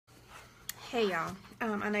Hey y'all,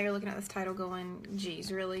 I know you're looking at this title going,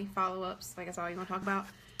 geez, really? Follow-ups? Like that's all you want to talk about?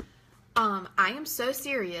 I am so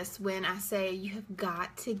serious when I say you have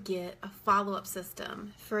got to get a follow-up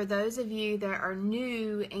system. For those of you that are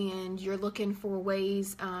new and you're looking for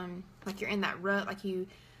ways, like you're in that rut, like you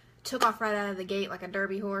took off right out of the gate like a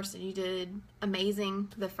derby horse and you did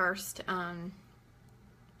amazing the first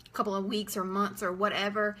couple of weeks or months or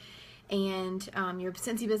whatever, and your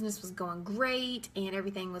Scentsy business was going great and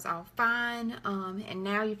everything was all fine, and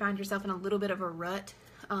now you find yourself in a little bit of a rut,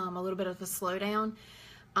 a little bit of a slowdown.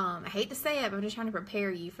 I hate to say it, but I'm just trying to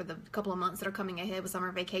prepare you for the couple of months that are coming ahead with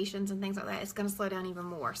summer vacations and things like that. It's going to slow down even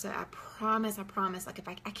more. So I promise, like if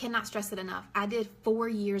I cannot stress it enough. I did 4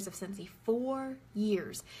 years of Scentsy, 4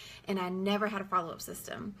 years, and I never had a follow-up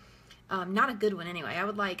system. Not a good one anyway.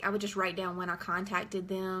 I would just write down when I contacted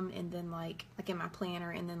them, and then like in my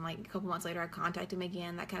planner, and then like a couple months later I'd contact them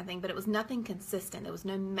again, that kind of thing. But it was nothing consistent. There was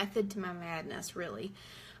no method to my madness, really.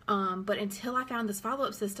 But until I found this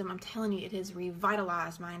follow-up system, I'm telling you, it has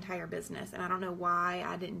revitalized my entire business. And I don't know why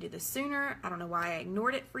I didn't do this sooner. I don't know why I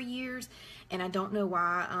ignored it for years. And I don't know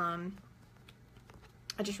why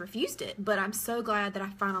I just refused it. But I'm so glad that I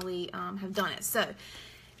finally have done it. So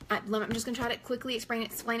I'm just going to try to quickly explain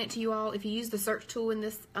it to you all. If you use the search tool in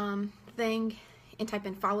this thing and type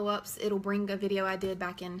in follow-ups, it'll bring a video I did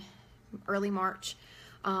back in early March.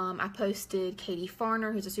 I posted Katie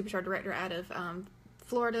Farner, who's a superstar director out of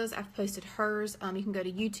Florida's. I've posted hers. You can go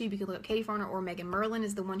to YouTube. You can look up Katie Farner, or Megan Merlin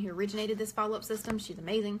is the one who originated this follow-up system. She's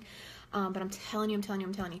amazing. But I'm telling you,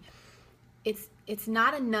 it's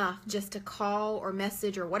not enough just to call or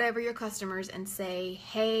message or whatever your customers and say,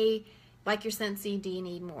 hey, like your Scentsy, do you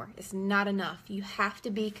need more? It's not enough. You have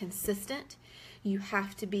to be consistent. You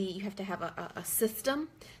have to have a system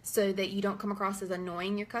so that you don't come across as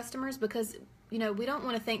annoying your customers, because we don't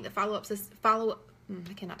want to think that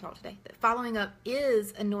I cannot talk today. That following up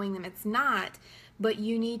is annoying them. It's not, but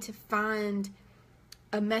you need to find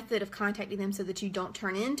a method of contacting them so that you don't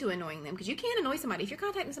turn into annoying them, because you can't annoy somebody. If you're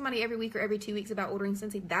contacting somebody every week or every 2 weeks about ordering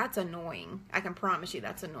Scentsy, that's annoying. I can promise you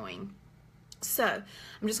that's annoying. So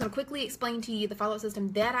I'm just going to quickly explain to you the follow-up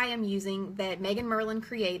system that I am using, that Megan Merlin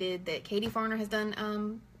created, that Katie Farner has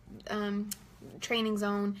done trainings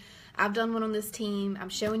on. I've done one on this team. I'm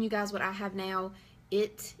showing you guys what I have now.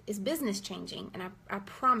 It is business changing, and I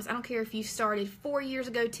promise, I don't care if you started 4 years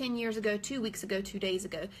ago, 10 years ago, 2 weeks ago, 2 days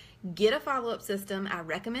ago, get a follow-up system. I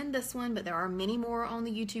recommend this one, but there are many more on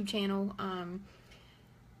the YouTube channel.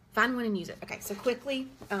 Find one and use it. Okay, so quickly,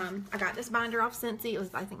 I got this binder off Scentsy. It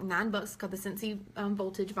was, I think, $9, called the Scentsy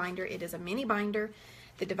Voltage Binder. It is a mini binder.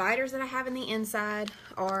 The dividers that I have in the inside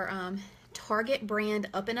are Target brand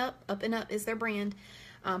Up and Up. Up and Up is their brand.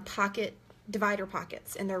 Pocket divider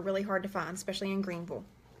pockets, and they're really hard to find, especially in Greenville.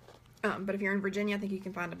 But if you're in Virginia, I think you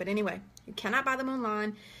can find them. But anyway, you cannot buy them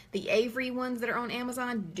online. The Avery ones that are on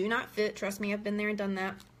Amazon do not fit. Trust me, I've been there and done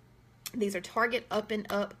that. These are Target Up and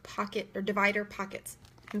Up pocket or divider pockets,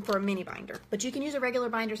 and for a mini binder. But you can use a regular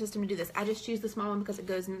binder system to do this. I just choose the small one because it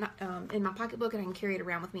goes in my pocketbook, and I can carry it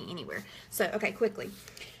around with me anywhere. So, okay, quickly.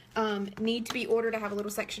 Need to be ordered. I have a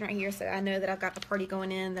little section right here, so I know that I've got the party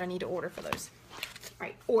going in that I need to order for those. All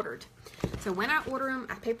right, ordered. So when I order them,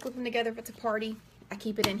 I paper clip them together if it's a party. I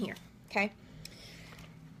keep it in here, okay?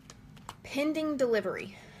 Pending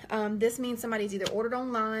delivery. This means somebody's either ordered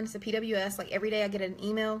online, so PWS, like every day I get an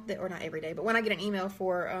email, or not every day, but when I get an email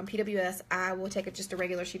for PWS, I will take just a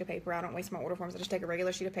regular sheet of paper. I don't waste my order forms. I just take a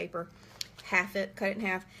regular sheet of paper, half it, cut it in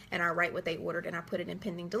half, and I write what they ordered, and I put it in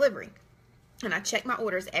pending delivery. And I check my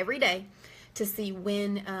orders every day to see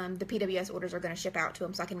when the PWS orders are going to ship out to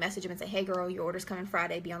them, so I can message them and say, hey girl, your order's coming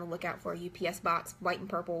Friday, be on the lookout for a UPS box, white and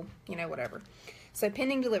purple, whatever. So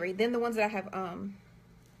pending delivery. Then the ones that I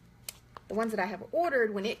have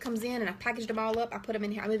ordered, when it comes in and I've packaged them all up, I put them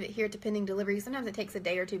in here. I move it here to pending delivery. Sometimes it takes a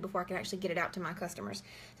day or two before I can actually get it out to my customers.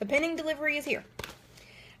 So pending delivery is here.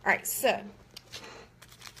 All right, so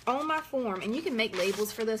on my form, and you can make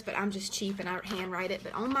labels for this, but I'm just cheap and I handwrite it,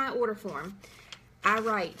 but on my order form, I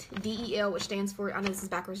write DEL, which stands for, I know this is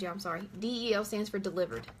backwards, y'all, I'm sorry. DEL stands for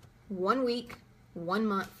delivered. 1 week, 1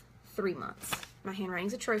 month, 3 months. My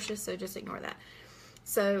handwriting's atrocious, so just ignore that.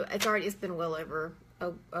 So it's been well over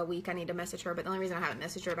a week. I need to message her, but the only reason I haven't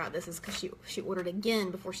messaged her about this is because she ordered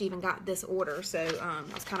again before she even got this order. So I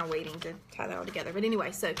was kind of waiting to tie that all together. But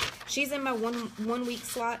anyway, so she's in my one week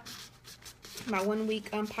slot, my 1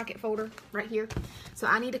 week pocket folder right here. So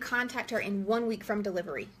I need to contact her in 1 week from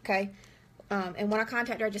delivery, okay? And when I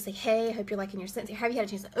contact her, I just say, hey, I hope you're liking your Scentsy. Have you had a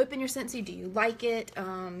chance to open your Scentsy? Do you like it?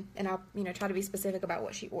 And I'll, try to be specific about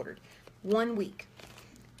what she ordered. 1 week.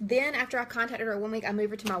 Then after I contacted her 1 week, I move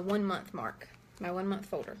her to my 1 month mark. my 1 month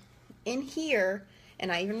folder. In here,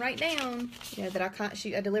 and I even write down, you know, that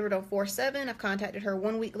I delivered on 4/7. I've contacted her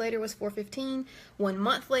 1 week later was 4/15. 1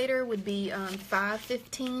 month later would be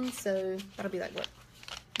 5/15. So that'll be like what?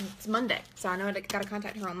 It's Monday. So I know I got to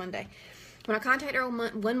contact her on Monday. When I contact her on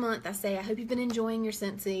 1 month, I say, I hope you've been enjoying your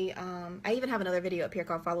Scentsy. I even have another video up here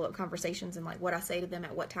called Follow Up Conversations and like what I say to them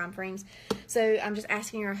at what time frames. So I'm just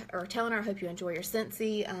asking her or telling her, I hope you enjoy your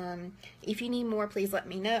Scentsy. If you need more, please let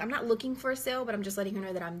me know. I'm not looking for a sale, but I'm just letting her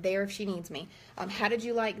know that I'm there if she needs me. How did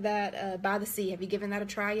you like that By the Sea? Have you given that a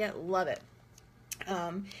try yet? Love it.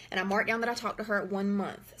 And I marked down that I talked to her at 1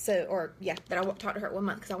 month. So, or yeah, that I talked to her at 1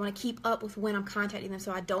 month because I want to keep up with when I'm contacting them.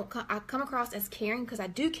 So I come across as caring because I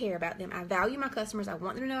do care about them. I value my customers. I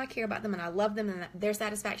want them to know I care about them and I love them and that their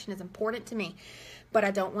satisfaction is important to me. But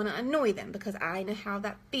I don't want to annoy them because I know how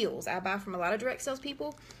that feels. I buy from a lot of direct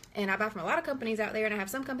salespeople and I buy from a lot of companies out there, and I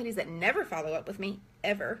have some companies that never follow up with me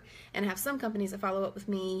ever, and I have some companies that follow up with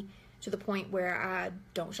me to the point where I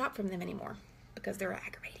don't shop from them anymore because they're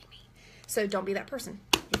aggravating. So don't be that person.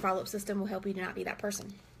 Your follow-up system will help you to not be that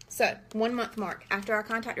person. So 1 month mark. After I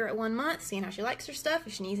contact her at 1 month, seeing how she likes her stuff,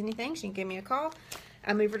 if she needs anything, she can give me a call.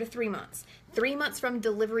 I move her to 3 months. 3 months from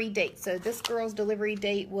delivery date. So this girl's delivery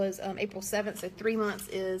date was April 7th. So 3 months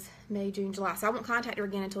is May, June, July. So I won't contact her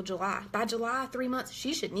again until July. By July, 3 months,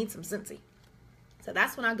 she should need some Scentsy. So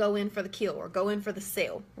that's when I go in for the kill, or go in for the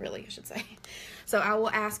sale, really, I should say. So I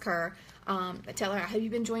will ask her, tell her, I hope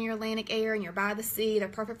you've been enjoying your Atlantic air and you're by the sea. They're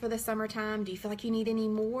perfect for the summertime. Do you feel like you need any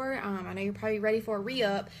more? I know you're probably ready for a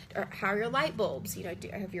re-up. How are your light bulbs? You know,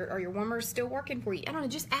 are your warmers still working for you? I don't know,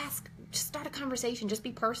 just ask. Just start a conversation. Just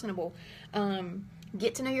be personable.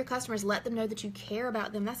 Get to know your customers. Let them know that you care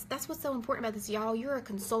about them. That's what's so important about this, y'all. You're a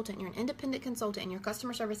consultant. You're an independent consultant, and your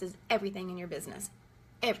customer service is everything in your business.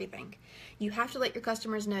 Everything. You have to let your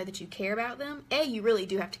customers know that you care about them. You really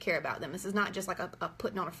do have to care about them. This is not just like a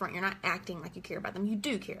putting on a front. You're not acting like you care about them. You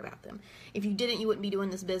do care about them. If you didn't, you wouldn't be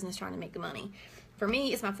doing this business trying to make the money. For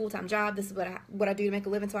me, it's my full-time job. This is what I do to make a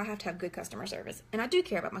living, so I have to have good customer service. And I do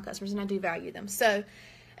care about my customers, and I do value them. So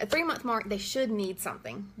at 3 month mark, they should need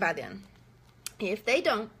something by then. If they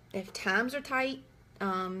don't, if times are tight,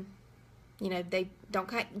 you know, they don't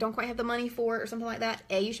quite have the money for it or something like that,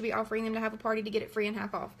 you should be offering them to have a party to get it free and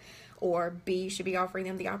half off. Or B, you should be offering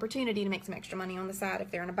them the opportunity to make some extra money on the side if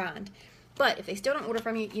they're in a bind. But if they still don't order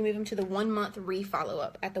from you, you move them to the 1 month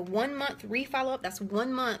re-follow-up. At the 1 month re-follow-up, that's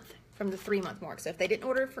 1 month from the 3 month mark. So if she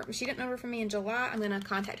didn't order from me in July, I'm going to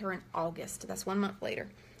contact her in August. That's 1 month later.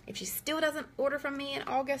 If she still doesn't order from me in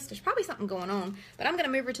August, there's probably something going on, but I'm going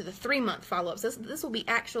to move her to the 3 month follow-up. So this will be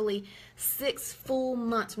actually 6 full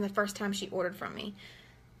months from the first time she ordered from me.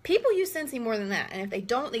 People use Scentsy more than that, and if they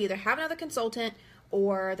don't, they either have another consultant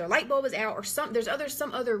or their light bulb is out, or there's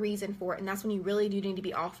some other reason for it, and that's when you really do need to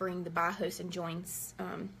be offering the buy, host, and join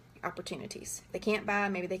opportunities. If they can't buy,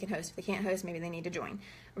 maybe they can host. If they can't host, maybe they need to join,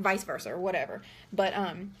 or vice versa, or whatever. But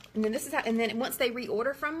and then this is how. And then once they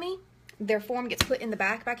reorder from me, their form gets put in the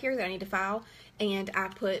back here that I need to file, and I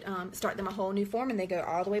start them a whole new form, and they go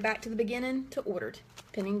all the way back to the beginning to ordered,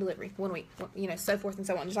 pending delivery, 1 week, you know, so forth and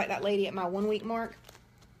so on. Just like that lady at my 1 week mark,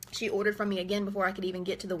 she ordered from me again before I could even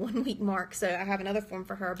get to the 1 week mark. So I have another form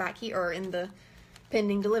for her back here, or in the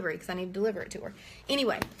pending delivery, because I need to deliver it to her.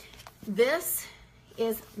 Anyway, this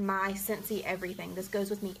is my Scentsy everything. This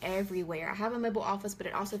goes with me everywhere. I have a mobile office, but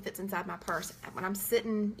it also fits inside my purse. When I'm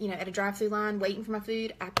sitting, you know, at a drive-through line waiting for my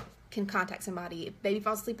food, I can contact somebody. If baby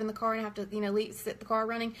falls asleep in the car and I have to, you know, sit the car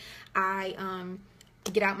running, I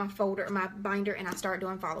get out my folder, my binder, and I start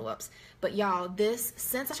doing follow-ups. But y'all,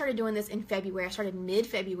 since I started doing this in February, I started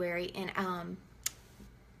mid-February, and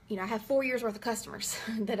you know, I have 4 years worth of customers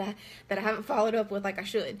that I haven't followed up with like I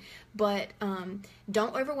should. But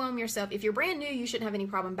don't overwhelm yourself. If you're brand new, you shouldn't have any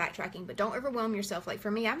problem backtracking, but don't overwhelm yourself. Like for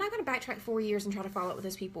me, I'm not going to backtrack 4 years and try to follow up with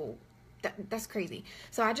those people. That's crazy.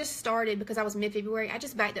 So I just started, because I was mid-February, I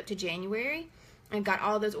just backed up to January and got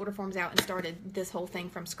all those order forms out and started this whole thing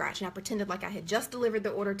from scratch. And I pretended like I had just delivered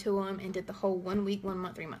the order to them and did the whole 1 week, 1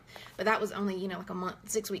 month, 3 month. But that was only, you know, like a month,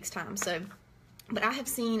 6 weeks time. So, but I have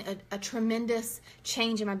seen a tremendous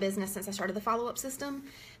change in my business since I started the follow-up system.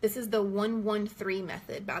 This is the 1-1-3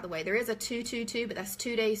 method, by the way. There is a 2-2-2, but that's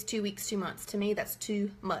 2 days, 2 weeks, 2 months. To me, that's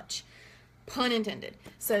too much. Pun intended.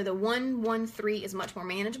 So the 1-1-3 is much more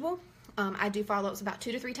manageable. I do follow-ups about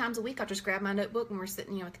 2 to 3 times a week. I'll just grab my notebook when we're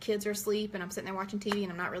sitting, you know, the kids are asleep and I'm sitting there watching TV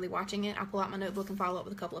and I'm not really watching it. I'll pull out my notebook and follow up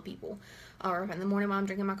with a couple of people. Or in the morning while I'm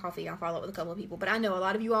drinking my coffee, I'll follow up with a couple of people. But I know a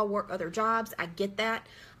lot of you all work other jobs. I get that.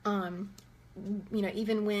 You know,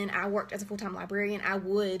 even when I worked as a full-time librarian, I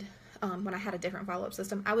would, when I had a different follow-up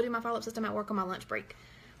system, I would do my follow-up system at work on my lunch break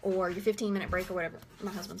or your 15-minute break or whatever.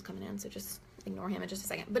 My husband's coming in, so just ignore him in just a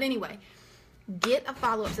second. But anyway, get a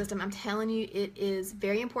follow-up system. I'm telling you, it is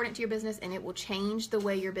very important to your business, and it will change the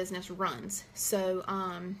way your business runs. So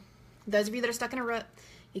those of you that are stuck in a rut,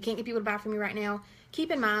 you can't get people to buy from you right now, keep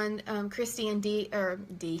in mind, Christy and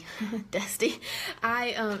Dusty,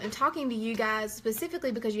 I am talking to you guys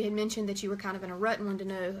specifically because you had mentioned that you were kind of in a rut and wanted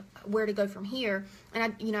to know where to go from here.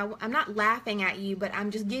 And I'm not laughing at you, but I'm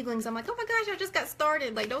just giggling. So I'm like, oh my gosh, I just got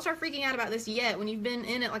started. Like, don't start freaking out about this yet. When you've been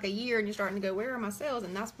in it like a year and you're starting to go, where are my sales?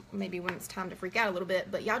 And that's maybe when it's time to freak out a little bit.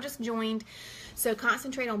 But y'all just joined. So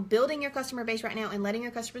concentrate on building your customer base right now and letting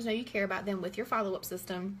your customers know you care about them with your follow-up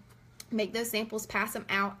system. Make those samples, pass them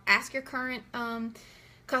out, ask your current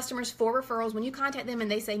customers for referrals. When you contact them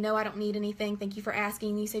and they say, no, I don't need anything, thank you for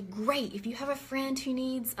asking, you say, great. If you have a friend who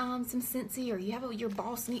needs some Scentsy, or you have your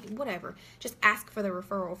boss need whatever, just ask for the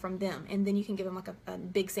referral from them, and then you can give them like a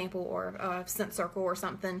big sample or a scent circle or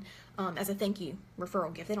something as a thank you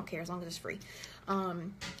referral gift. They don't care as long as it's free.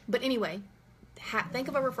 But anyway, think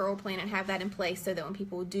of a referral plan and have that in place so that when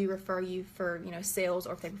people do refer you for sales,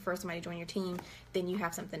 or if they refer somebody to join your team, then you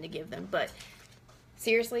have something to give them. But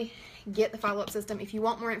seriously, get the follow-up system. If you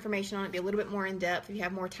want more information on it, be a little bit more in depth, if you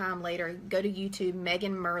have more time later, go to YouTube.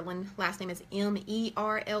 Megan Merlin, last name is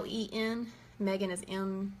M-E-R-L-E-N. Megan is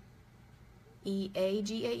M-E-A-G-A-N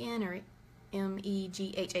or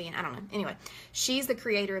M-E-G-H-A-N. I don't know. Anyway, she's the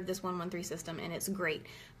creator of this 113 system, and it's great.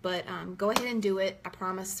 But go ahead and do it. I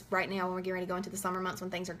promise right now, when we're getting ready to go into the summer months when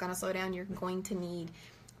things are going to slow down, you're going to need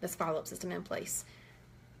this follow-up system in place.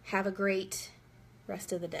 Have a great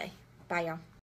rest of the day. Bye, y'all.